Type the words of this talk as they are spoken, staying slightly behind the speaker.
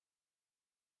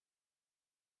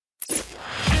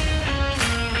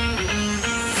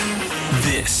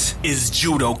is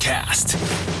JudoCast.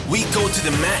 We go to the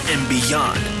mat and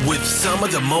beyond with some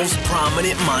of the most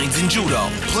prominent minds in judo.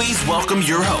 Please welcome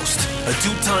your host, a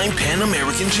two-time Pan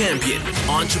American champion,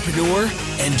 entrepreneur,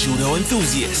 and judo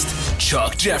enthusiast,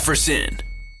 Chuck Jefferson.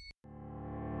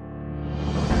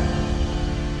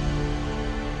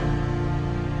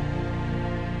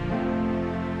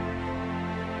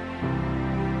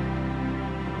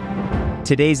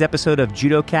 Today's episode of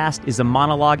JudoCast is a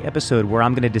monologue episode where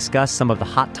I'm going to discuss some of the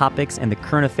hot topics and the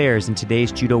current affairs in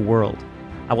today's judo world.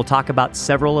 I will talk about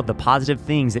several of the positive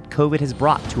things that COVID has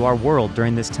brought to our world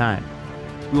during this time.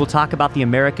 We will talk about the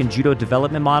American Judo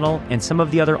Development Model and some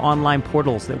of the other online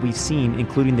portals that we've seen,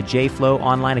 including the J-Flow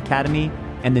Online Academy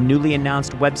and the newly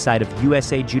announced website of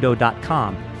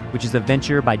usajudo.com, which is a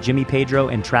venture by Jimmy Pedro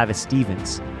and Travis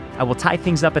Stevens. I will tie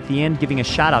things up at the end, giving a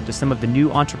shout out to some of the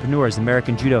new entrepreneurs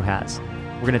American Judo has.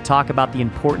 We're going to talk about the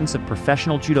importance of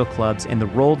professional judo clubs and the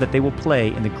role that they will play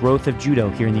in the growth of judo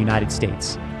here in the United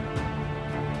States.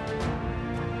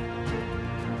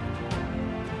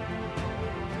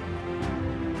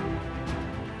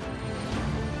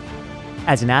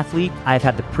 As an athlete, I have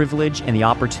had the privilege and the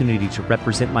opportunity to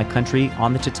represent my country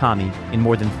on the tatami in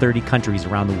more than 30 countries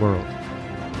around the world.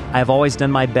 I have always done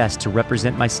my best to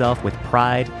represent myself with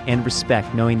pride and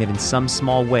respect, knowing that in some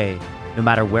small way, no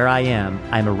matter where I am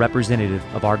a representative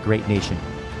of our great nation.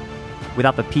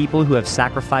 Without the people who have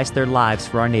sacrificed their lives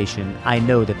for our nation, I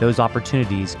know that those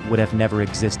opportunities would have never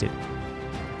existed.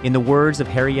 In the words of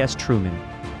Harry S. Truman,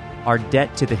 our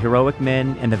debt to the heroic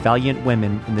men and the valiant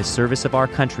women in the service of our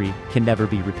country can never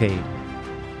be repaid.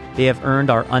 They have earned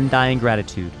our undying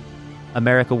gratitude.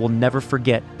 America will never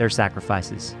forget their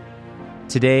sacrifices.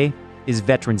 Today is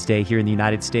Veterans Day here in the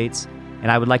United States,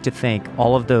 and I would like to thank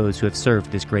all of those who have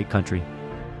served this great country.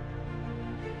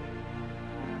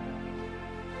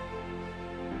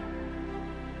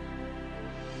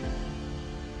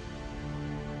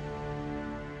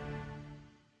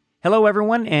 Hello,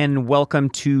 everyone, and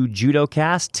welcome to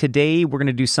JudoCast. Today, we're going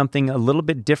to do something a little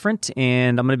bit different,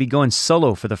 and I'm going to be going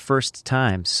solo for the first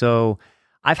time. So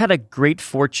I've had a great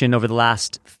fortune over the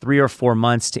last 3 or 4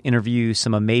 months to interview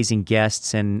some amazing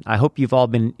guests, and I hope you've all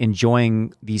been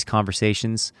enjoying these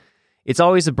conversations. It's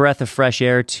always a breath of fresh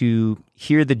air to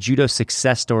hear the judo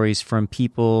success stories from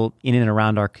people in and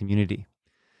around our community.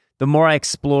 The more I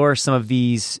explore some of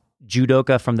these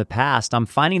judoka from the past, I'm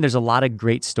finding there's a lot of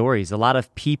great stories, a lot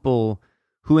of people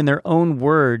who, in their own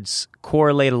words,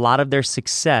 correlate a lot of their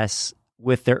success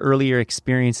with their earlier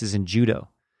experiences in judo.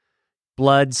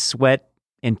 Blood, sweat,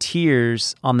 and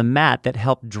tears on the mat that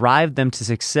helped drive them to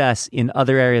success in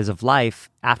other areas of life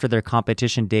after their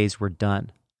competition days were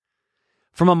done.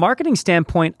 From a marketing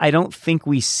standpoint, I don't think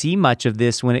we see much of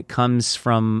this when it comes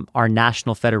from our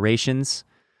national federations.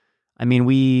 I mean,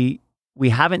 we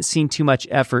haven't seen too much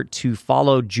effort to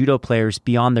follow judo players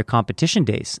beyond their competition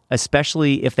days,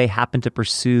 especially if they happen to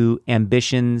pursue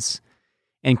ambitions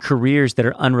and careers that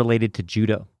are unrelated to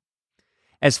judo.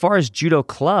 As far as judo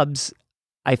clubs,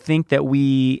 I think that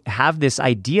we have this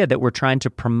idea that we're trying to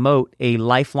promote a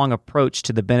lifelong approach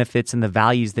to the benefits and the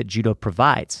values that judo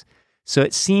provides. So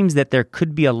it seems that there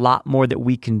could be a lot more that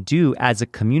we can do as a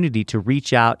community to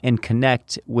reach out and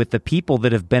connect with the people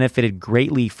that have benefited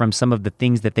greatly from some of the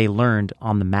things that they learned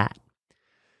on the mat.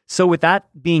 So with that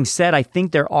being said, I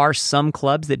think there are some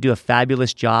clubs that do a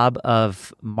fabulous job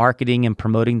of marketing and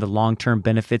promoting the long-term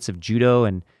benefits of judo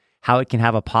and how it can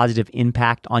have a positive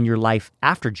impact on your life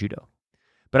after judo.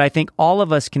 But I think all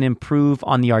of us can improve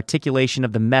on the articulation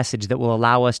of the message that will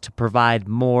allow us to provide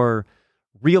more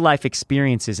real-life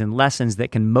experiences and lessons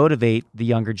that can motivate the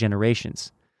younger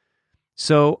generations.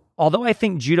 So, although I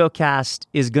think JudoCast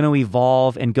is going to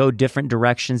evolve and go different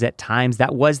directions at times,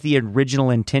 that was the original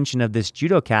intention of this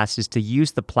JudoCast, is to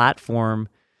use the platform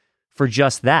for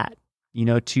just that,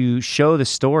 to show the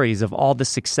stories of all the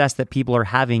success that people are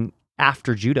having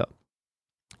after judo.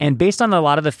 And based on a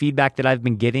lot of the feedback that I've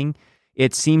been getting,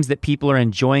 it seems that people are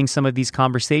enjoying some of these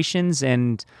conversations.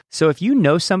 And so if you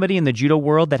know somebody in the judo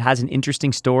world that has an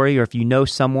interesting story, or if you know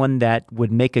someone that would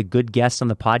make a good guest on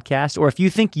the podcast, or if you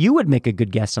think you would make a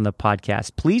good guest on the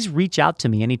podcast, please reach out to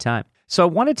me anytime. So I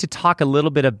wanted to talk a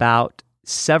little bit about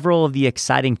several of the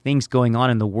exciting things going on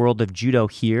in the world of judo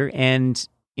here and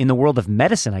in the world of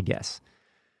medicine, I guess.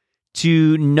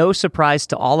 To no surprise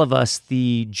to all of us,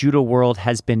 the judo world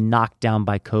has been knocked down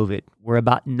by COVID. We're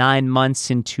about 9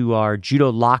 months into our judo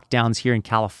lockdowns here in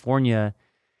California.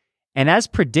 And as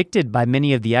predicted by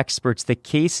many of the experts, the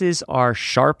cases are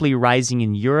sharply rising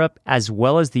in Europe as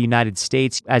well as the United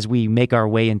States as we make our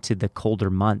way into the colder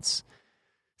months.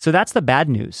 So that's the bad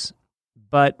news.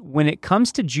 But when it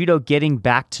comes to judo getting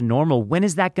back to normal, when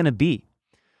is that going to be?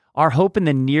 Our hope in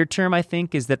the near term, I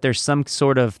think, is that there's some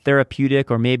sort of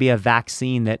therapeutic or maybe a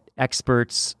vaccine that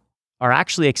experts are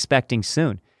actually expecting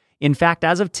soon. In fact,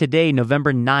 as of today,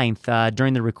 November 9th,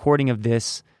 during the recording of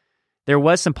this, there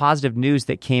was some positive news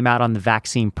that came out on the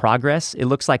vaccine progress. It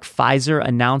looks like Pfizer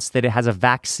announced that it has a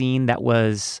vaccine that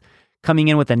was coming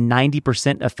in with a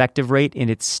 90% effective rate in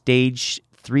its stage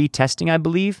 3 testing, I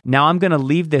believe. Now, I'm going to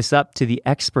leave this up to the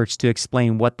experts to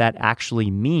explain what that actually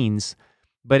means,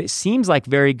 but it seems like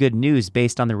very good news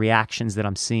based on the reactions that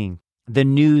I'm seeing. The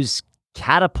news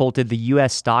catapulted the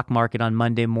U.S. stock market on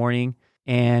Monday morning,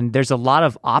 and there's a lot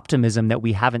of optimism that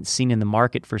we haven't seen in the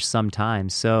market for some time.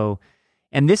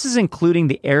 And this is including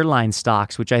the airline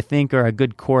stocks, which I think are a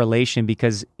good correlation,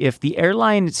 because if the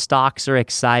airline stocks are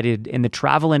excited and the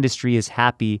travel industry is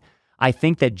happy, I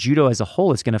think that judo as a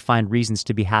whole is going to find reasons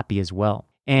to be happy as well.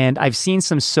 And I've seen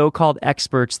some so-called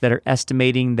experts that are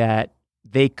estimating that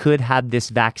they could have this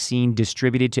vaccine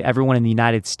distributed to everyone in the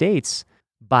United States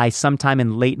by sometime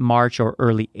in late March or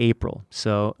early April.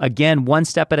 So again, one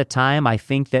step at a time. I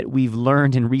think that we've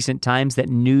learned in recent times that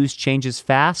news changes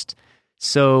fast.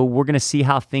 So we're going to see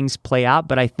how things play out.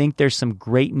 But I think there's some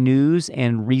great news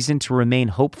and reason to remain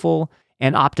hopeful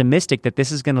and optimistic that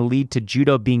this is going to lead to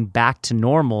judo being back to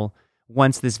normal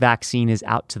once this vaccine is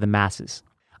out to the masses.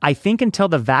 I think until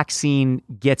the vaccine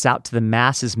gets out to the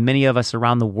masses, many of us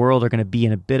around the world are going to be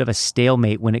in a bit of a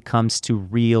stalemate when it comes to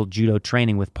real judo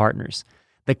training with partners,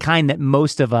 the kind that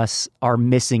most of us are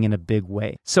missing in a big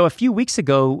way. So a few weeks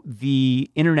ago, the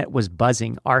internet was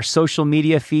buzzing. Our social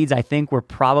media feeds, I think, were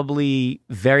probably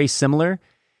very similar.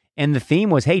 And the theme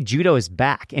was, hey, judo is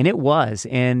back. And it was.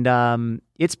 And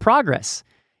it's progress.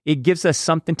 It gives us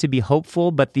something to be hopeful,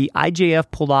 but the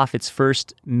IJF pulled off its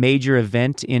first major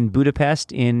event in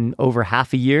Budapest in over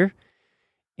half a year,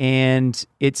 and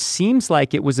it seems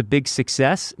like it was a big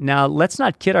success. Now, let's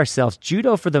not kid ourselves.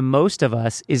 Judo, for the most of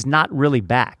us, is not really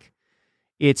back.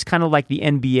 It's kind of like the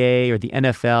NBA or the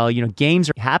NFL. You know,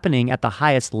 games are happening at the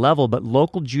highest level, but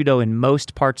local judo in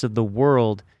most parts of the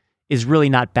world is really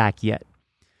not back yet.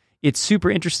 It's super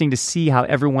interesting to see how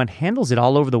everyone handles it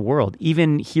all over the world,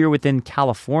 even here within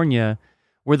California,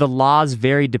 where the laws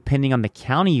vary depending on the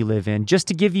county you live in. Just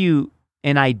to give you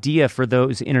an idea for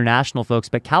those international folks,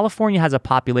 but California has a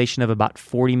population of about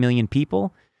 40 million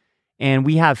people, and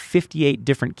we have 58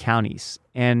 different counties.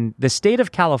 And the state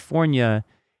of California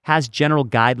has general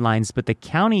guidelines, but the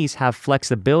counties have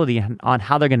flexibility on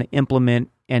how they're going to implement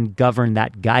and govern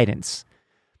that guidance.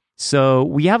 So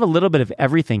we have a little bit of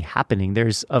everything happening.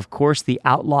 There's, of course, the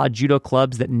outlaw judo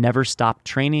clubs that never stop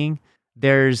training.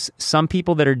 There's some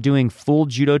people that are doing full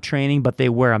judo training, but they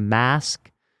wear a mask.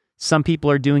 Some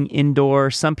people are doing indoor.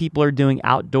 Some people are doing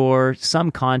outdoor, some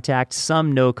contact,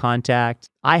 some no contact.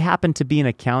 I happen to be in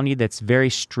a county that's very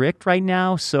strict right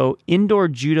now. So indoor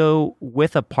judo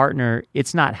with a partner,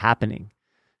 it's not happening.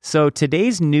 So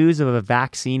today's news of a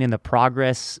vaccine and the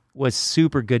progress was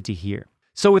super good to hear.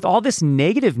 So with all this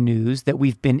negative news that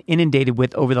we've been inundated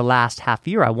with over the last half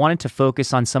year, I wanted to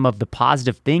focus on some of the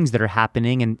positive things that are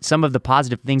happening and some of the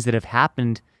positive things that have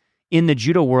happened in the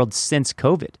judo world since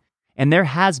COVID. And there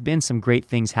has been some great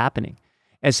things happening.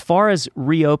 As far as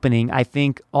reopening, I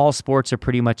think all sports are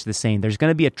pretty much the same. There's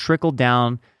going to be a trickle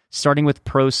down, starting with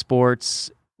pro sports,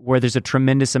 where there's a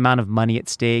tremendous amount of money at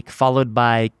stake, followed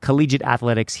by collegiate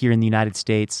athletics here in the United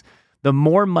States. The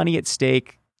more money at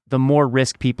stake, the more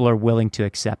risk people are willing to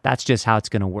accept. That's just how it's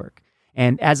going to work.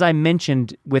 And as I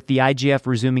mentioned, with the IJF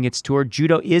resuming its tour,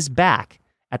 judo is back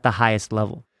at the highest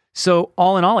level. So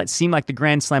all in all, it seemed like the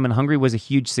Grand Slam in Hungary was a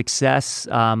huge success.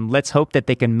 Let's hope that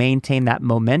they can maintain that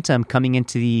momentum coming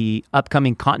into the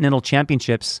upcoming Continental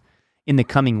Championships in the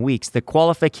coming weeks. The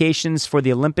qualifications for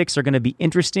the Olympics are going to be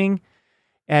interesting,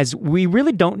 as we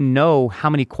really don't know how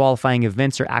many qualifying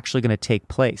events are actually going to take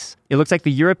place. It looks like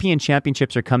the European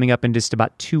Championships are coming up in just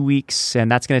about 2 weeks, and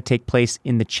that's going to take place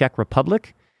in the Czech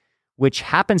Republic, which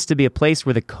happens to be a place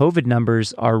where the COVID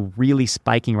numbers are really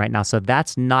spiking right now, so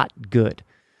that's not good.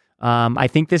 I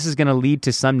think this is going to lead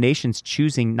to some nations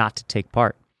choosing not to take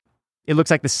part. It looks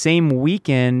like the same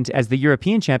weekend as the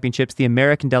European Championships, the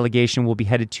American delegation will be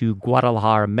headed to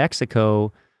Guadalajara,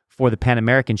 Mexico, for the Pan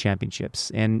American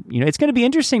Championships. And, you know, it's going to be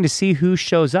interesting to see who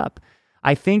shows up.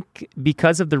 I think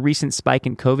because of the recent spike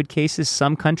in COVID cases,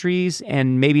 some countries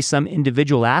and maybe some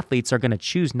individual athletes are going to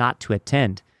choose not to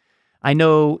attend. I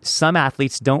know some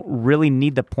athletes don't really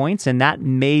need the points, and that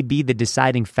may be the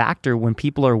deciding factor when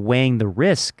people are weighing the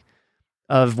risk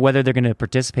of whether they're going to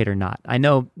participate or not. I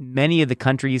know many of the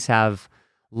countries have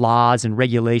laws and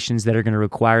regulations that are going to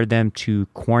require them to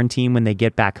quarantine when they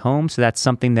get back home. So that's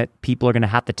something that people are going to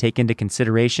have to take into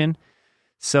consideration.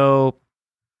 So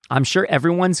I'm sure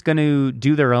everyone's going to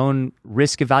do their own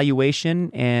risk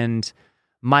evaluation, and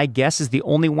my guess is the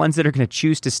only ones that are going to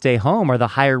choose to stay home are the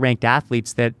higher ranked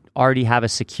athletes that already have a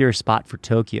secure spot for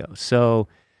Tokyo. So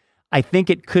I think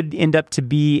it could end up to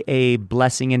be a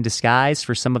blessing in disguise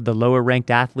for some of the lower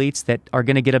ranked athletes that are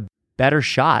going to get a better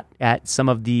shot at some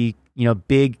of the,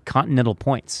 big continental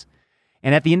points.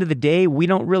 And at the end of the day, we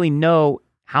don't really know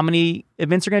how many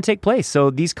events are going to take place.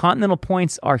 So these continental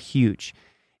points are huge.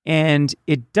 And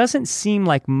it doesn't seem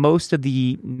like most of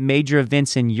the major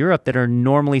events in Europe that are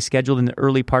normally scheduled in the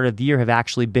early part of the year have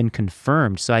actually been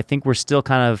confirmed. So I think we're still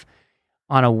kind of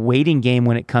on a waiting game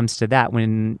when it comes to that.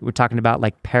 When we're talking about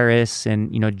like Paris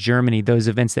and, Germany, those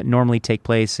events that normally take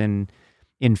place in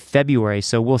February.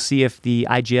 So we'll see if the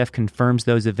IGF confirms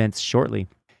those events shortly.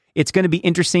 It's going to be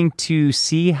interesting to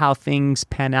see how things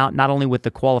pan out, not only with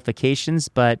the qualifications,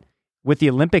 but with the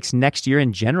Olympics next year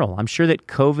in general. I'm sure that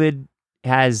COVID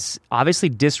has obviously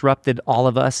disrupted all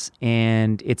of us,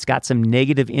 and it's got some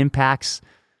negative impacts,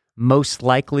 most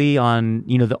likely on,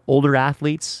 the older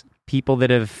athletes, people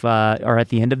that are at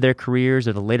the end of their careers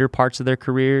or the later parts of their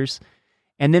careers.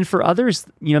 And then for others,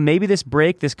 maybe this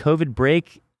COVID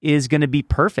break is going to be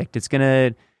perfect. It's going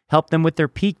to help them with their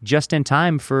peak just in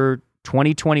time for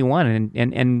 2021.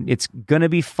 And it's going to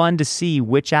be fun to see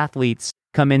which athletes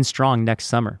come in strong next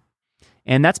summer.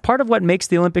 And that's part of what makes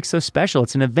the Olympics so special.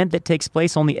 It's an event that takes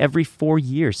place only every 4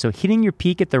 years. So hitting your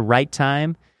peak at the right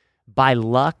time, by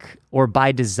luck or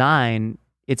by design,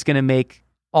 it's going to make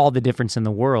all the difference in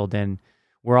the world. And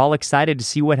we're all excited to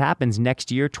see what happens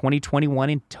next year, 2021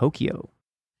 in Tokyo.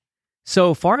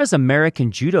 So far as American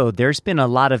Judo, there's been a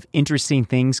lot of interesting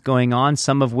things going on,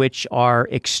 some of which are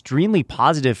extremely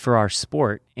positive for our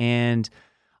sport. And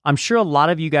I'm sure a lot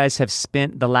of you guys have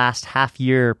spent the last half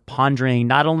year pondering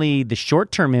not only the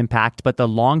short-term impact, but the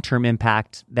long-term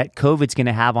impact that COVID's going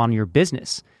to have on your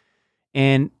business.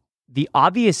 And the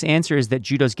obvious answer is that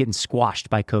judo's getting squashed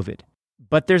by COVID.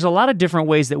 But there's a lot of different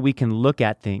ways that we can look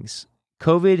at things.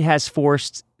 COVID has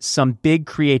forced some big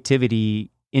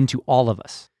creativity into all of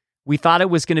us. We thought it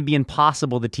was going to be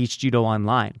impossible to teach judo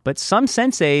online, but some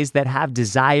senseis that have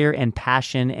desire and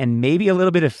passion and maybe a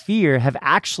little bit of fear have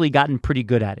actually gotten pretty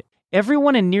good at it.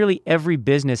 Everyone in nearly every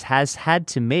business has had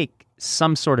to make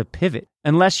some sort of pivot,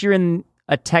 unless you're in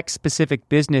a tech-specific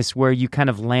business where you kind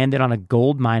of landed on a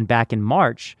gold mine back in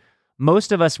March.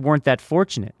 Most of us weren't that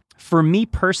fortunate. For me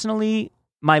personally,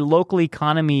 my local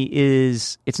economy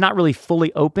it's not really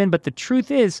fully open, but the truth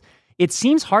is, it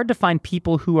seems hard to find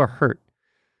people who are hurt.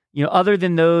 Other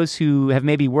than those who have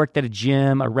maybe worked at a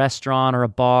gym, a restaurant, or a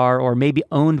bar, or maybe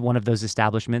owned one of those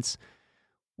establishments.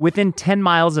 Within 10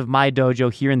 miles of my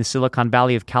dojo here in the Silicon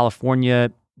Valley of California,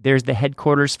 there's the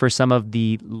headquarters for some of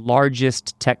the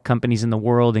largest tech companies in the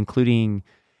world, including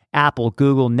Apple,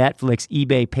 Google, Netflix,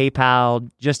 eBay, PayPal,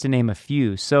 just to name a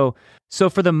few. So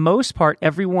for the most part,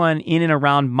 everyone in and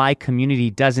around my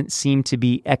community doesn't seem to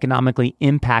be economically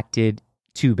impacted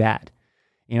too bad.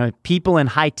 People in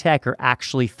high tech are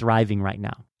actually thriving right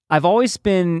now. I've always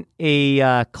been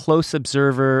a close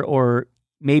observer or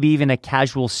maybe even a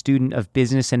casual student of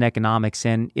business and economics,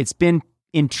 and it's been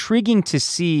intriguing to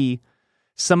see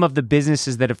some of the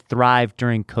businesses that have thrived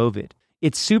during COVID.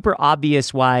 It's super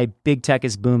obvious why big tech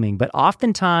is booming, but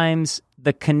oftentimes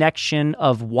the connection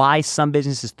of why some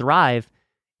businesses thrive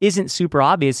isn't super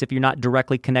obvious if you're not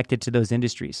directly connected to those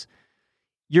industries.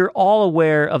 You're all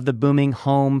aware of the booming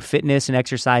home fitness and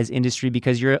exercise industry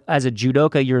because as a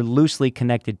judoka, you're loosely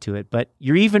connected to it. But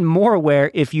you're even more aware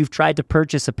if you've tried to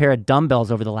purchase a pair of dumbbells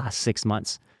over the last 6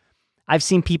 months. I've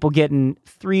seen people getting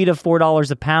 $3 to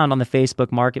 $4 a pound on the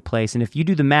Facebook marketplace. And if you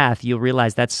do the math, you'll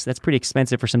realize that's pretty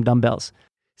expensive for some dumbbells.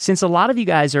 Since a lot of you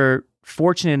guys are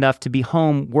fortunate enough to be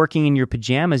home working in your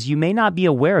pajamas, you may not be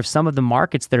aware of some of the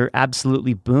markets that are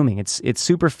absolutely booming. It's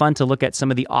super fun to look at some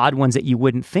of the odd ones that you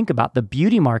wouldn't think about. The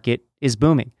beauty market is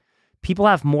booming. People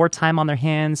have more time on their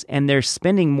hands and they're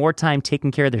spending more time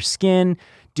taking care of their skin,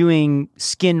 doing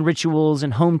skin rituals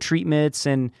and home treatments.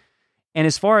 And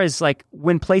as far as like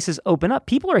when places open up,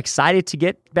 people are excited to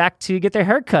get back to get their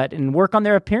hair cut and work on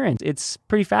their appearance. It's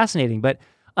pretty fascinating. But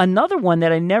another one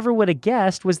that I never would have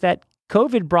guessed was that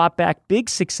COVID brought back big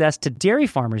success to dairy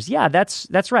farmers. Yeah, that's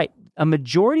right. A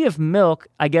majority of milk,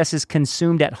 I guess, is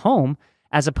consumed at home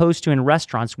as opposed to in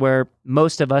restaurants where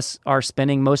most of us are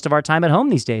spending most of our time at home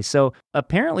these days. So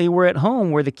apparently we're at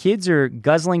home where the kids are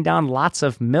guzzling down lots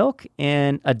of milk,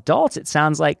 and adults, it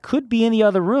sounds like, could be in the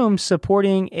other room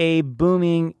supporting a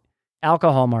booming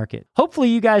alcohol market. Hopefully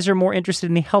you guys are more interested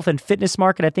in the health and fitness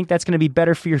market. I think that's going to be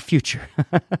better for your future.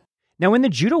 Now, in the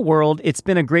judo world, it's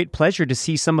been a great pleasure to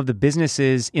see some of the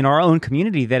businesses in our own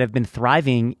community that have been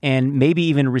thriving and maybe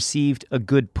even received a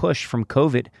good push from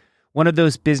COVID. One of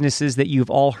those businesses that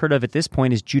you've all heard of at this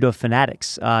point is Judo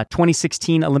Fanatics.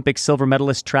 2016 Olympic silver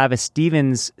medalist Travis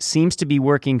Stevens seems to be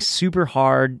working super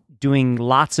hard, doing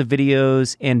lots of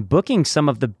videos and booking some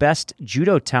of the best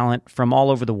judo talent from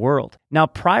all over the world. Now,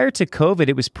 prior to COVID,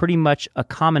 it was pretty much a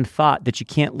common thought that you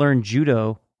can't learn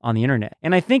judo on the internet.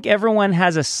 And I think everyone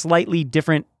has a slightly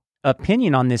different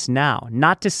opinion on this now.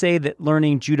 Not to say that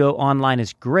learning judo online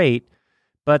is great,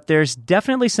 but there's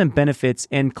definitely some benefits,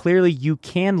 and clearly you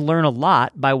can learn a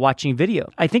lot by watching video.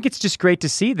 I think it's just great to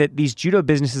see that these judo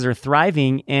businesses are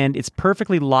thriving, and it's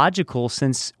perfectly logical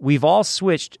since we've all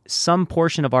switched some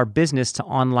portion of our business to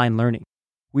online learning.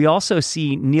 We also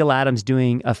see Neil Adams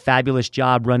doing a fabulous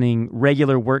job running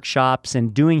regular workshops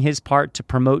and doing his part to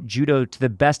promote judo to the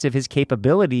best of his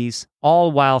capabilities,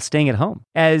 all while staying at home.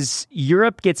 As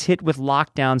Europe gets hit with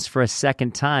lockdowns for a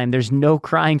second time, there's no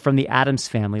crying from the Adams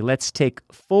family. Let's take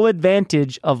full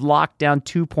advantage of Lockdown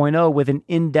 2.0 with an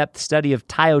in-depth study of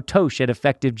Taiyo Tosh at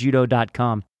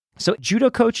EffectiveJudo.com. So judo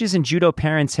coaches and judo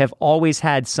parents have always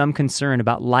had some concern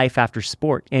about life after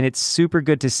sport, and it's super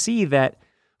good to see that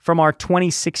from our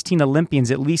 2016 Olympians,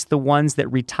 at least the ones that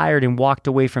retired and walked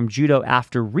away from judo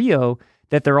after Rio,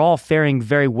 that they're all faring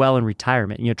very well in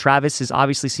retirement. You know, Travis has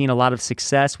obviously seen a lot of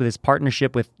success with his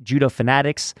partnership with Judo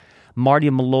Fanatics.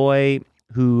 Marty Malloy,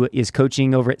 who is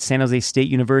coaching over at San Jose State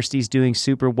University, is doing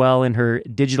super well in her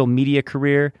digital media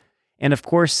career. And of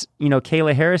course, you know,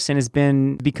 Kayla Harrison has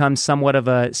become somewhat of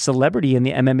a celebrity in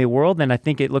the MMA world. And I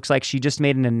think it looks like she just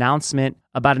made an announcement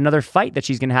about another fight that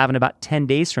she's going to have in about 10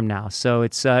 days from now. So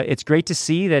it's great to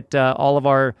see that all of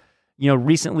our, you know,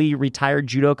 recently retired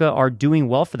judoka are doing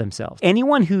well for themselves.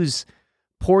 Anyone who's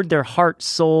poured their heart,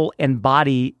 soul, and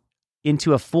body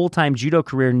into a full-time judo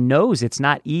career knows it's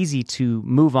not easy to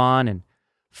move on and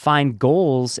find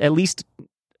goals. At least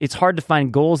it's hard to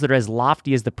find goals that are as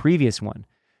lofty as the previous one.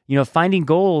 You know, finding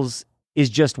goals is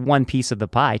just one piece of the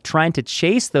pie. Trying to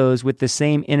chase those with the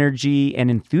same energy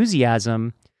and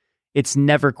enthusiasm, it's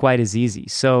never quite as easy.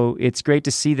 So it's great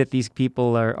to see that these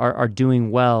people are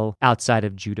doing well outside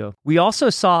of judo. We also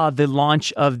saw the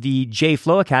launch of the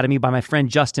J-Flow Academy by my friend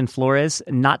Justin Flores,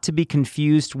 not to be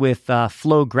confused with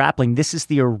Flow Grappling. This is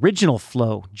the original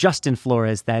Flow, Justin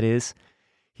Flores, that is.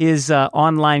 His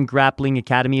online grappling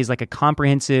academy is like a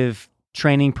comprehensive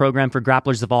training program for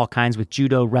grapplers of all kinds with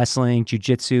judo, wrestling,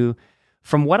 jiu-jitsu.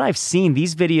 From what I've seen,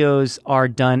 these videos are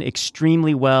done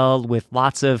extremely well with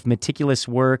lots of meticulous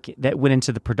work that went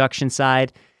into the production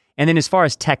side. And then as far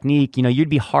as technique, you know, you'd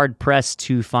be hard-pressed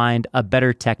to find a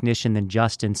better technician than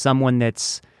Justin, someone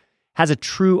that's has a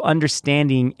true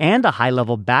understanding and a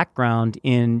high-level background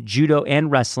in judo and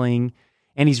wrestling.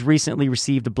 And he's recently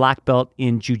received a black belt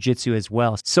in jiu-jitsu as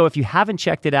well. So if you haven't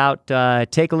checked it out,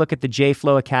 take a look at the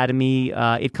J-Flow Academy.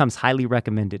 It comes highly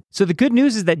recommended. So the good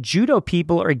news is that judo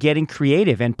people are getting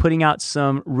creative and putting out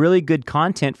some really good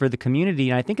content for the community.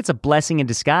 And I think it's a blessing in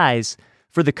disguise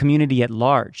for the community at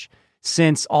large,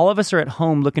 since all of us are at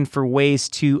home looking for ways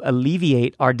to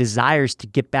alleviate our desires to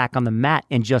get back on the mat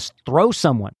and just throw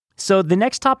someone. So the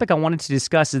next topic I wanted to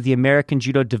discuss is the American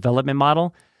Judo Development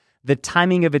Model. The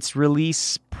timing of its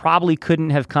release probably couldn't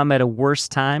have come at a worse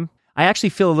time. I actually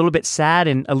feel a little bit sad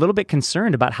and a little bit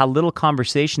concerned about how little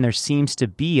conversation there seems to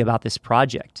be about this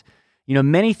project. You know,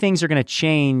 many things are going to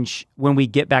change when we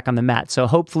get back on the mat. So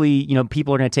hopefully, you know,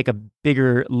 people are going to take a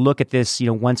bigger look at this, you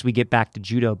know, once we get back to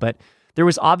judo. But there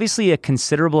was obviously a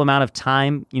considerable amount of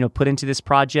time, you know, put into this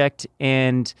project.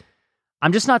 And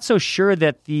I'm just not so sure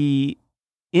that the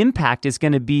impact is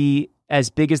going to be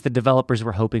as big as the developers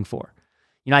were hoping for.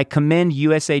 You know, I commend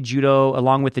USA Judo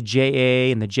along with the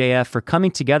JA and the JF for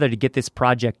coming together to get this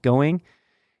project going.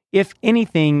 If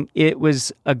anything, it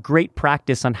was a great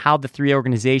practice on how the three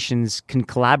organizations can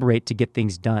collaborate to get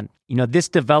things done. You know, this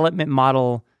development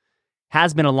model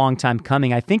has been a long time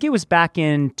coming. I think it was back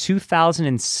in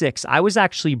 2006. I was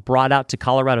actually brought out to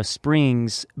Colorado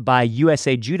Springs by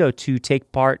USA Judo to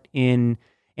take part in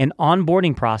an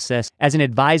onboarding process as an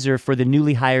advisor for the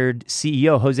newly hired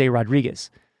CEO, Jose Rodriguez.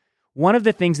 One of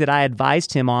the things that I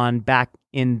advised him on back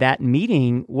in that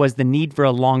meeting was the need for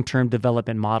a long-term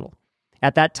development model.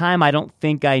 At that time, I don't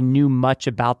think I knew much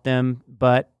about them,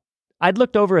 but I'd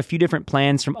looked over a few different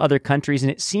plans from other countries,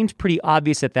 and it seemed pretty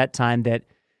obvious at that time that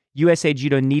USA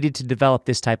Judo needed to develop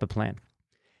this type of plan.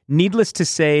 Needless to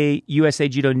say, USA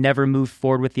Judo never moved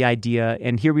forward with the idea,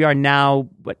 and here we are now,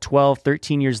 12,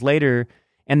 13 years later,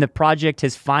 and the project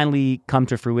has finally come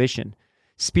to fruition.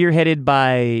 Spearheaded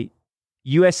by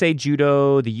USA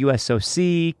Judo, the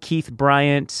USOC, Keith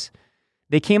Bryant,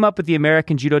 They came up with the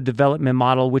American Judo Development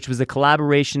Model, which was a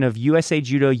collaboration of USA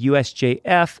Judo,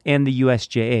 USJF, and the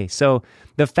USJA. So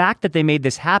the fact that they made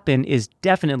this happen is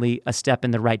definitely a step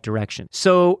in the right direction.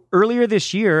 So earlier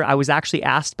this year, I was actually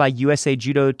asked by USA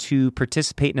Judo to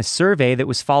participate in a survey that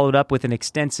was followed up with an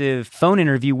extensive phone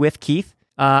interview with Keith.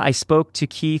 I spoke to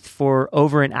Keith for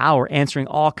over an hour, answering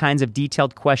all kinds of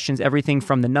detailed questions, everything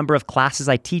from the number of classes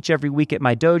I teach every week at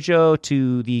my dojo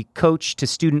to the coach to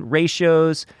student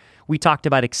ratios. We talked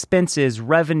about expenses,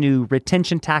 revenue,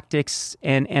 retention tactics,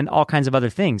 and all kinds of other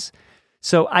things.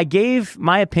 So I gave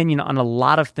my opinion on a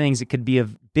lot of things that could be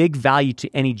of big value to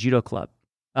any judo club.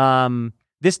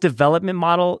 This development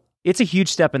model, it's a huge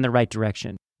step in the right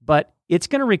direction, but it's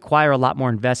going to require a lot more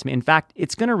investment. In fact,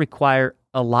 it's going to require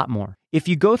a lot more. If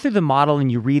you go through the model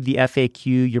and you read the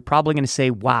FAQ, you're probably going to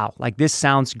say, wow, like this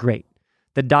sounds great.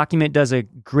 The document does a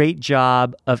great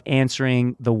job of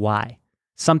answering the why,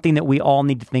 something that we all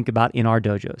need to think about in our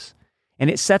dojos. And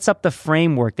it sets up the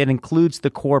framework that includes the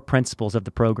core principles of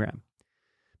the program.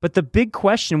 But the big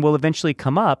question will eventually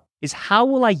come up is, how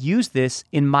will I use this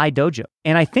in my dojo?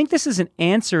 And I think this is an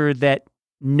answer that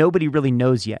nobody really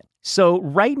knows yet. So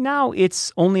right now,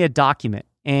 it's only a document.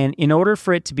 And in order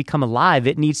for it to become alive,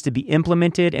 it needs to be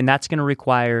implemented. And that's going to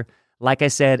require, like I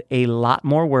said, a lot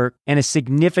more work and a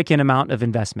significant amount of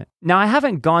investment. Now, I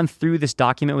haven't gone through this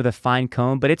document with a fine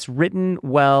comb, but it's written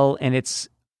well and it's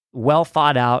well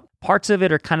thought out. Parts of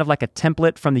it are kind of like a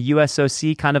template from the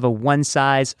USOC, kind of a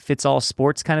one-size-fits-all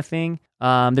sports kind of thing.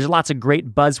 There's lots of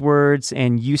great buzzwords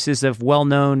and uses of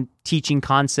well-known teaching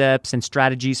concepts and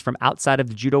strategies from outside of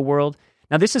the judo world.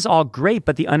 Now, this is all great,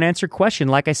 but the unanswered question,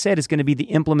 like I said, is going to be the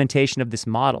implementation of this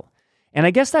model. And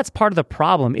I guess that's part of the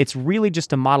problem. It's really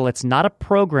just a model. It's not a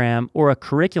program or a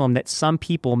curriculum that some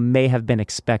people may have been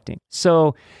expecting.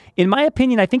 So, in my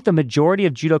opinion, I think the majority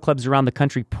of judo clubs around the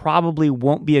country probably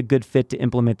won't be a good fit to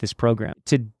implement this program.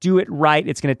 To do it right,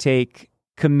 it's going to take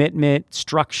commitment,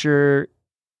 structure,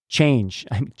 change.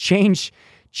 Change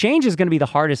is going to be the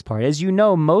hardest part. As you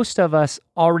know, most of us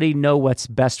already know what's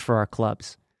best for our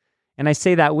clubs. And I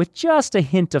say that with just a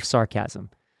hint of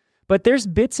sarcasm. But there's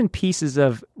bits and pieces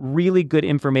of really good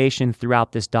information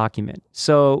throughout this document.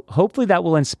 So hopefully that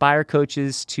will inspire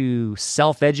coaches to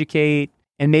self-educate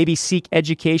and maybe seek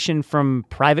education from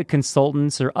private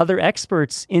consultants or other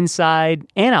experts inside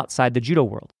and outside the judo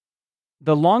world.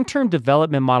 The long-term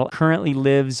development model currently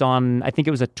lives on, I think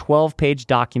it was a 12-page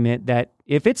document that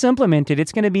if it's implemented,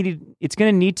 it's going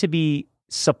to need to be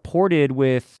supported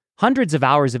with hundreds of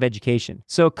hours of education.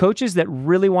 So coaches that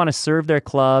really want to serve their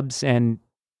clubs and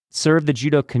serve the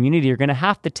judo community are going to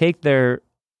have to take their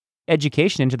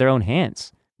education into their own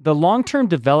hands. The long-term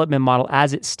development model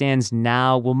as it stands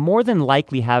now will more than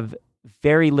likely have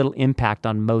very little impact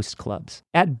on most clubs.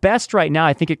 At best right now,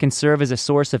 I think it can serve as a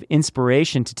source of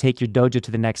inspiration to take your dojo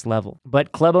to the next level.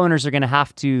 But club owners are going to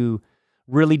have to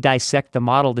really dissect the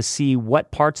model to see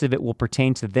what parts of it will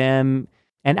pertain to them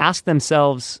and ask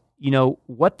themselves,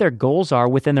 what their goals are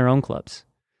within their own clubs.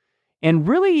 And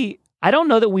really, I don't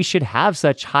know that we should have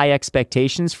such high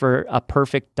expectations for a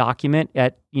perfect document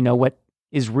at, what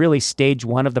is really stage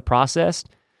one of the process.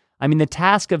 I mean, the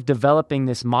task of developing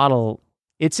this model,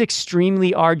 it's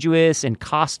extremely arduous and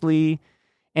costly.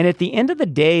 And at the end of the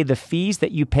day, the fees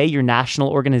that you pay your national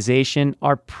organization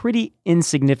are pretty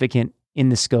insignificant in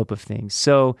the scope of things.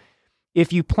 So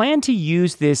if you plan to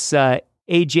use this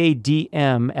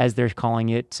AJDM, as they're calling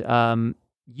it,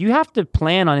 you have to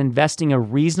plan on investing a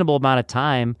reasonable amount of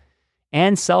time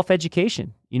and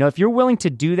self-education. If you're willing to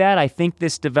do that, I think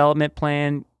this development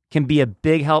plan can be a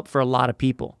big help for a lot of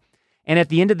people. And at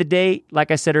the end of the day,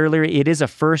 like I said earlier, it is a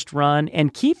first run,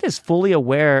 and Keith is fully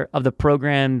aware of the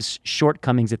program's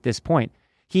shortcomings at this point.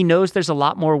 He knows there's a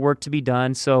lot more work to be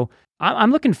done, so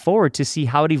I'm looking forward to see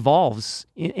how it evolves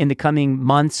in the coming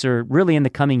months or really in the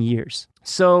coming years.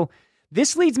 So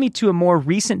this leads me to a more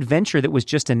recent venture that was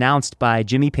just announced by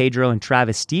Jimmy Pedro and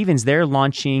Travis Stevens. They're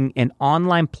launching an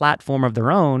online platform of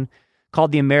their own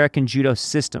called the American Judo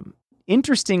System.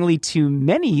 Interestingly, to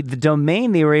many, the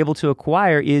domain they were able to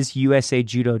acquire is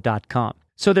usajudo.com.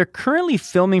 So they're currently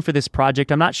filming for this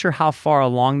project. I'm not sure how far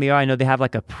along they are. I know they have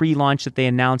like a pre-launch that they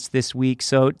announced this week.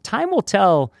 So time will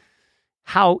tell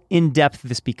how in-depth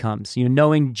this becomes.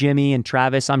 Knowing Jimmy and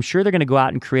Travis, I'm sure they're going to go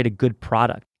out and create a good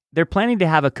product. They're planning to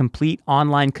have a complete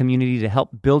online community to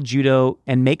help build judo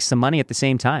and make some money at the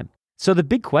same time. So the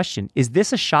big question, is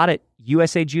this a shot at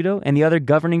USA Judo and the other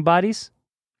governing bodies?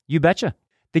 You betcha.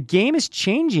 The game is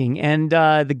changing, and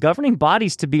the governing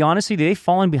bodies, to be honest with you, they've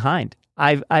fallen behind.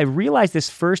 I realized this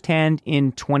firsthand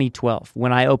in 2012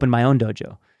 when I opened my own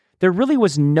dojo. There really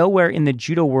was nowhere in the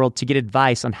judo world to get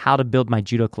advice on how to build my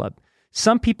judo club.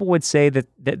 Some people would say that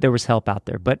there was help out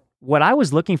there, but what I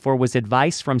was looking for was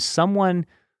advice from someone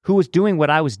who was doing what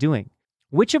I was doing.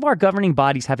 Which of our governing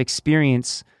bodies have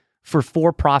experience for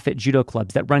for-profit judo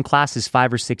clubs that run classes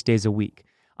 5 or 6 days a week?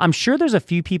 I'm sure there's a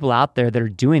few people out there that are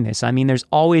doing this. I mean, there's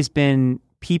always been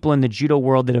people in the judo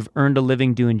world that have earned a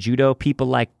living doing judo, people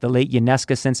like the late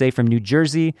Yonesuka sensei from New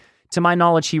Jersey. To my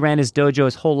knowledge, he ran his dojo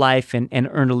his whole life and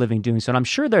earned a living doing so. And I'm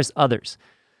sure there's others.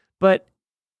 But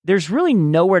there's really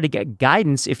nowhere to get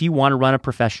guidance if you want to run a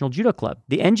professional judo club.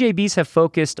 The NJBs have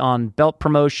focused on belt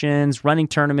promotions, running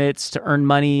tournaments to earn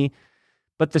money,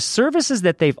 but the services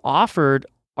that they've offered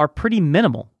are pretty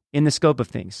minimal in the scope of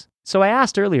things. So I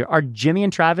asked earlier, are Jimmy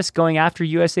and Travis going after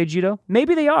USA Judo?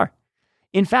 Maybe they are.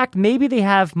 In fact, maybe they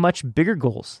have much bigger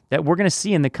goals that we're going to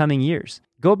see in the coming years.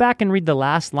 Go back and read the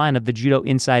last line of the Judo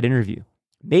Inside interview.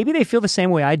 Maybe they feel the same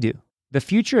way I do. The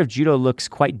future of judo looks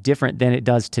quite different than it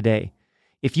does today.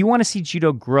 If you want to see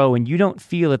judo grow and you don't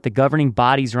feel that the governing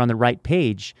bodies are on the right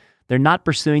page, they're not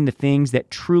pursuing the things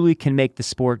that truly can make the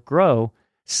sport grow,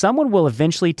 someone will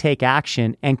eventually take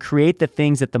action and create the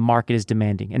things that the market is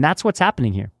demanding. And that's what's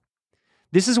happening here.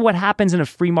 This is what happens in a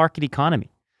free market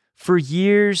economy. For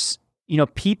years,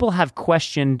 people have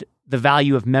questioned the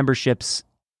value of memberships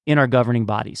in our governing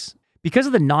bodies. Because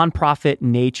of the nonprofit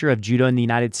nature of judo in the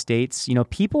United States,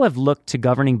 people have looked to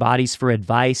governing bodies for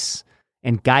advice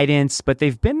and guidance, but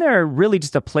they've been there really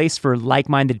just a place for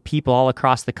like-minded people all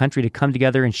across the country to come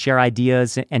together and share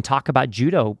ideas and talk about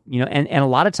judo, and a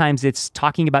lot of times it's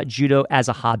talking about judo as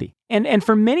a hobby. And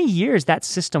for many years, that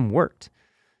system worked.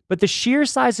 But the sheer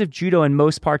size of judo in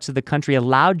most parts of the country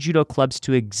allowed judo clubs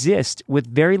to exist with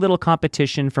very little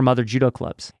competition from other judo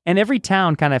clubs. And every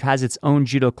town kind of has its own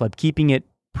judo club, keeping it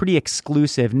pretty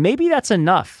exclusive. Maybe that's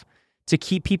enough to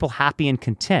keep people happy and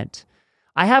content.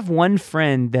 I have one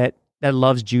friend that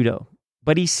loves judo,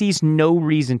 but he sees no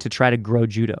reason to try to grow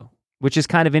judo, which is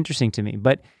kind of interesting to me.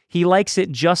 But he likes it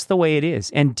just the way it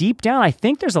is. And deep down, I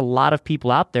think there's a lot of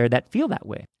people out there that feel that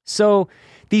way. So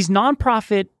these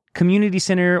nonprofit community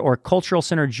center or cultural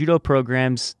center judo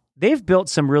programs, they've built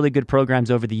some really good programs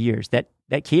over the years that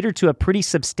cater to a pretty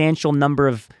substantial number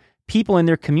of people in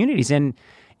their communities. And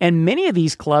many of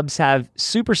these clubs have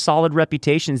super solid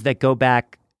reputations that go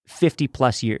back 50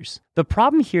 plus years. The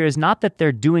problem here is not that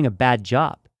they're doing a bad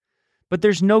job, but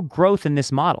there's no growth in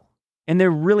this model. And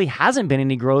there really hasn't been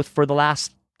any growth for the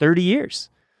last 30 years.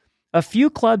 A few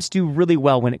clubs do really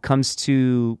well when it comes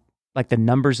to like the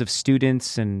numbers of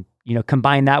students and,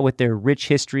 combine that with their rich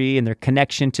history and their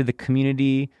connection to the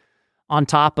community on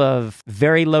top of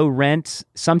very low rent,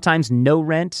 sometimes no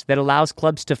rent, that allows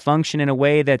clubs to function in a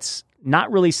way that's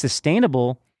not really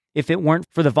sustainable if it weren't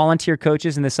for the volunteer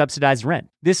coaches and the subsidized rent.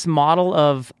 This model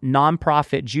of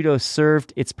nonprofit judo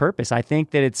served its purpose. I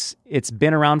think that it's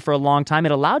been around for a long time.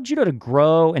 It allowed judo to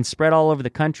grow and spread all over the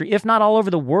country, if not all over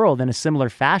the world in a similar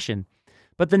fashion.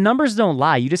 But the numbers don't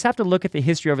lie. You just have to look at the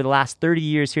history over the last 30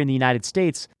 years here in the United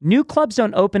States. New clubs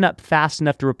don't open up fast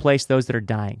enough to replace those that are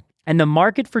dying. And the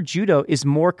market for judo is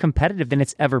more competitive than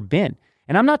it's ever been.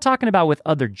 And I'm not talking about with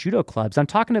other judo clubs. I'm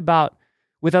talking about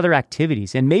with other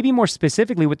activities, and maybe more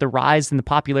specifically with the rise in the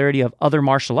popularity of other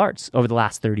martial arts over the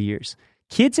last 30 years.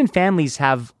 Kids and families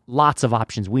have lots of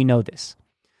options. We know this.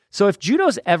 So if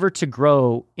judo's ever to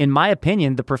grow, in my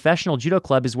opinion, the professional judo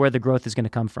club is where the growth is going to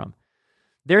come from.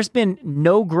 There's been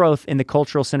no growth in the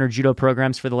cultural center judo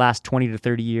programs for the last 20 to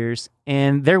 30 years,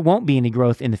 and there won't be any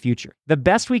growth in the future. The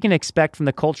best we can expect from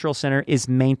the cultural center is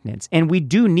maintenance, and we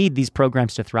do need these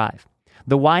programs to thrive.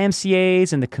 The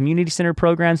YMCAs and the community center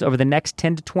programs over the next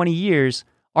 10 to 20 years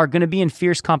are going to be in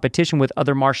fierce competition with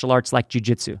other martial arts like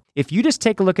jiu-jitsu. If you just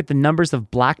take a look at the numbers of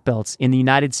black belts in the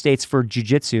United States for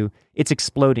jiu-jitsu, it's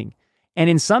exploding. And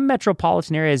in some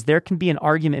metropolitan areas, there can be an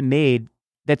argument made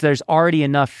that there's already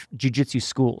enough jiu-jitsu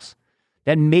schools,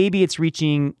 that maybe it's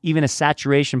reaching even a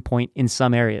saturation point in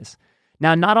some areas.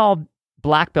 Now, not all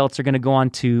black belts are going to go on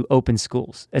to open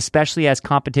schools, especially as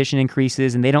competition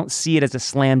increases and they don't see it as a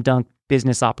slam dunk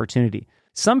business opportunity.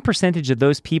 Some percentage of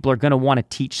those people are going to want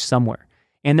to teach somewhere,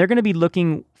 and they're going to be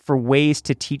looking for ways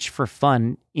to teach for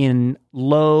fun in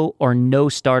low or no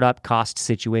startup cost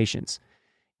situations.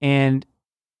 And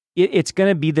it's going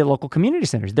to be the local community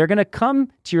centers. They're going to come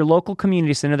to your local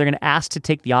community center. They're going to ask to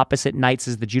take the opposite nights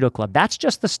as the judo club. That's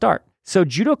just the start. So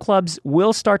judo clubs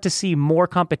will start to see more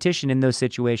competition in those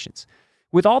situations.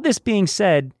 With all this being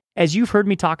said, as you've heard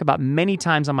me talk about many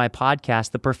times on my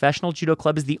podcast, the professional judo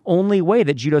club is the only way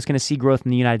that judo is going to see growth in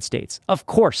the United States. Of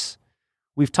course,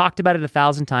 we've talked about it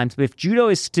 1,000 times, but if judo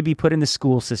is to be put in the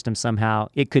school system somehow,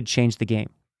 it could change the game.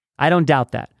 I don't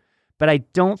doubt that, but I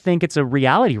don't think it's a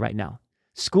reality right now.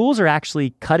 Schools are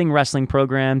actually cutting wrestling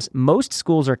programs. Most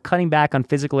schools are cutting back on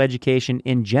physical education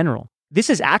in general.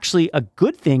 This is actually a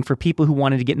good thing for people who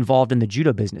wanted to get involved in the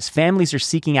judo business. Families are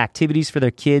seeking activities for their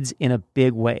kids in a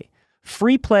big way.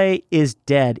 Free play is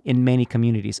dead in many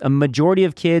communities. A majority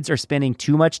of kids are spending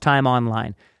too much time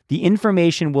online. The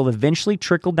information will eventually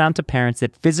trickle down to parents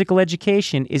that physical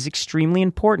education is extremely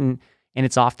important and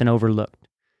it's often overlooked.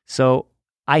 So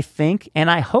I think and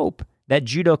I hope that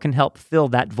judo can help fill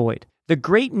that void. The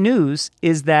great news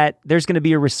is that there's going to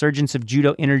be a resurgence of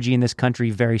judo energy in this country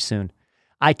very soon.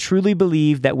 I truly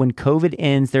believe that when COVID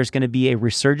ends, there's going to be a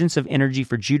resurgence of energy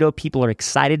for judo. People are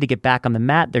excited to get back on the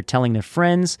mat. They're telling their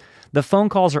friends. The phone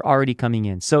calls are already coming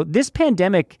in. So this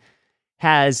pandemic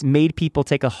has made people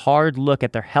take a hard look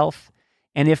at their health.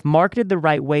 And if marketed the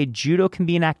right way, judo can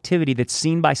be an activity that's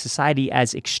seen by society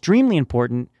as extremely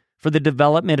important for the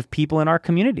development of people in our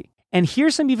community. And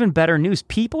here's some even better news.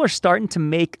 People are starting to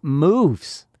make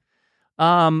moves.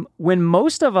 When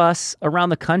most of us around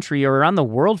the country, or around the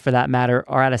world for that matter,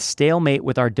 are at a stalemate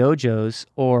with our dojos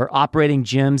or operating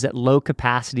gyms at low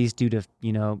capacities due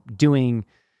to, doing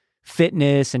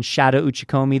fitness and shadow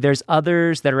uchikomi, there's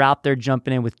others that are out there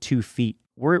jumping in with 2 feet.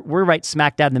 We're right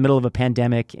smack dab in the middle of a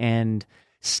pandemic, and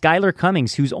Skylar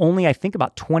Cummings, who's only, I think,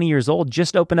 about 20 years old,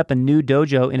 just opened up a new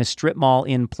dojo in a strip mall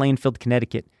in Plainfield,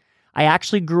 Connecticut. I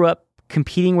actually grew up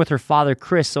competing with her father,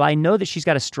 Chris, so I know that she's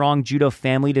got a strong judo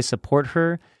family to support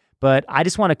her, but I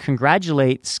just want to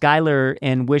congratulate Skylar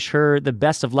and wish her the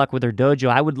best of luck with her dojo.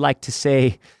 I would like to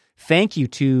say thank you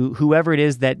to whoever it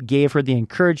is that gave her the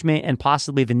encouragement and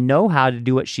possibly the know-how to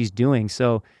do what she's doing.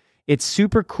 So it's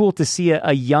super cool to see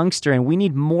a youngster, and we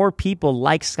need more people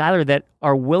like Skylar that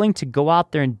are willing to go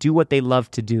out there and do what they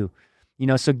love to do.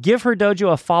 So give her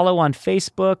dojo a follow on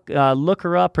Facebook. Look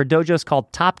her up. Her dojo is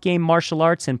called Top Game Martial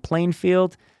Arts in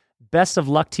Plainfield. Best of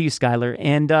luck to you, Skylar.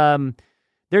 And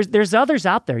there's others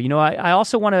out there. I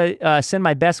also want to send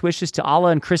my best wishes to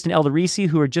Alla and Kristen Elderisi,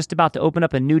 who are just about to open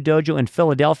up a new dojo in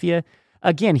Philadelphia.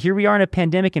 Again, here we are in a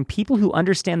pandemic, and people who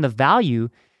understand the value,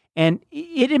 and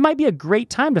it might be a great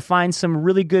time to find some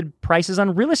really good prices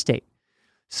on real estate.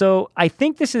 So I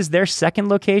think this is their second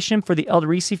location for the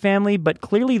Elderisi family, but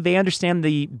clearly they understand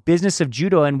the business of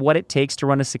judo and what it takes to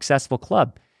run a successful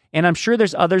club. And I'm sure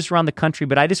there's others around the country,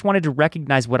 but I just wanted to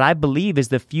recognize what I believe is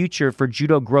the future for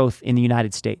judo growth in the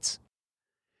United States.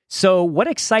 So what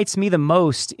excites me the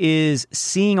most is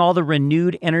seeing all the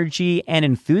renewed energy and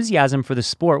enthusiasm for the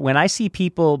sport. When I see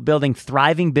people building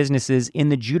thriving businesses in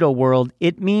the judo world,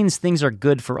 it means things are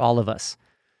good for all of us.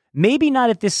 Maybe not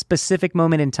at this specific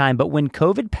moment in time, but when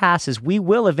COVID passes, we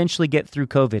will eventually get through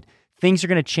COVID. Things are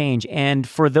going to change. And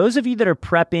for those of you that are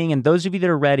prepping and those of you that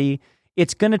are ready,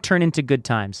 it's going to turn into good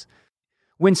times.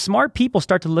 When smart people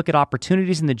start to look at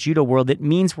opportunities in the judo world, it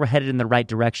means we're headed in the right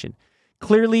direction.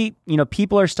 Clearly,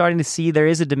 people are starting to see there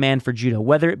is a demand for judo,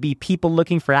 whether it be people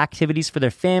looking for activities for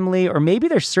their family, or maybe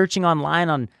they're searching online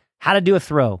on how to do a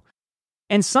throw.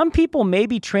 And some people may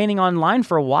be training online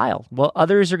for a while, while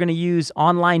others are going to use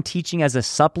online teaching as a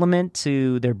supplement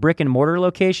to their brick and mortar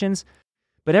locations.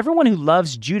 But everyone who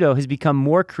loves judo has become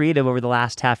more creative over the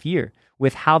last half year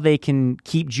with how they can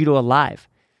keep judo alive.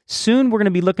 Soon, we're going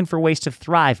to be looking for ways to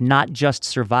thrive, not just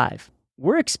survive.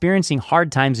 We're experiencing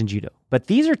hard times in judo, but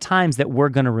these are times that we're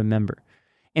going to remember.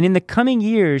 And in the coming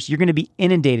years, you're going to be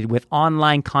inundated with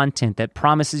online content that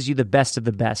promises you the best of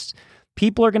the best.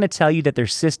 People are going to tell you that their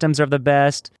systems are the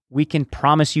best. We can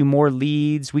promise you more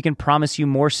leads. We can promise you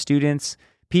more students.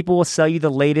 People will sell you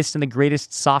the latest and the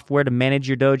greatest software to manage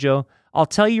your dojo. I'll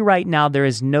tell you right now, there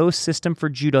is no system for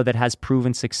judo that has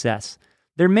proven success.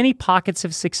 There are many pockets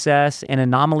of success and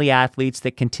anomaly athletes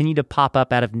that continue to pop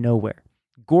up out of nowhere.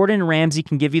 Gordon Ramsay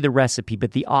can give you the recipe,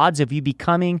 but the odds of you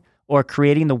becoming or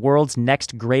creating the world's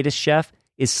next greatest chef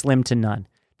is slim to none.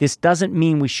 This doesn't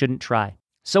mean we shouldn't try.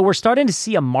 So we're starting to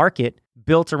see a market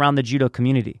built around the judo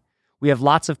community. We have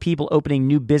lots of people opening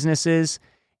new businesses,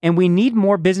 and we need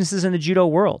more businesses in the judo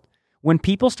world. When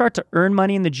people start to earn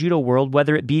money in the judo world,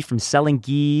 whether it be from selling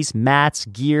gis, mats,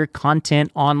 gear,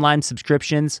 content, online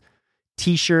subscriptions,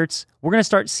 t-shirts, we're going to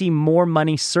start to see more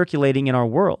money circulating in our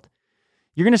world.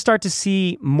 You're going to start to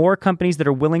see more companies that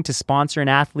are willing to sponsor an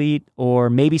athlete, or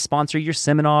maybe sponsor your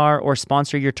seminar or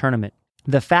sponsor your tournament.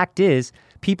 The fact is,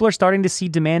 people are starting to see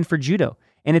demand for judo,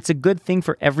 and it's a good thing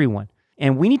for everyone.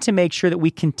 And we need to make sure that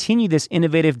we continue this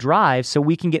innovative drive so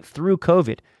we can get through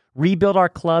COVID, rebuild our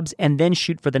clubs, and then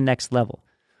shoot for the next level.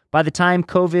 By the time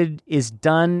COVID is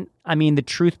done, the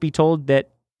truth be told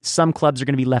that some clubs are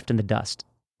going to be left in the dust.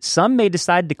 Some may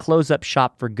decide to close up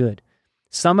shop for good.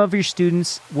 Some of your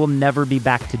students will never be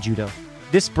back to judo.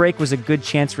 This break was a good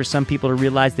chance for some people to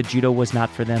realize that judo was not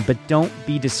for them, but don't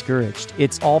be discouraged.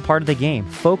 It's all part of the game.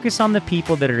 Focus on the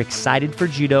people that are excited for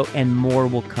judo and more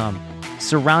will come.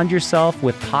 Surround yourself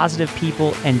with positive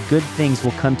people and good things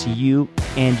will come to you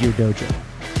and your dojo.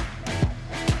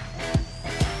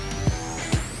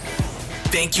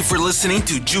 Thank you for listening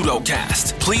to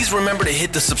JudoCast. Please remember to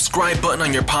hit the subscribe button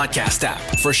on your podcast app.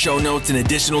 For show notes and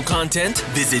additional content,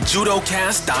 visit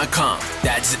judocast.com.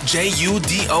 That's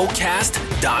JUDOcast.com.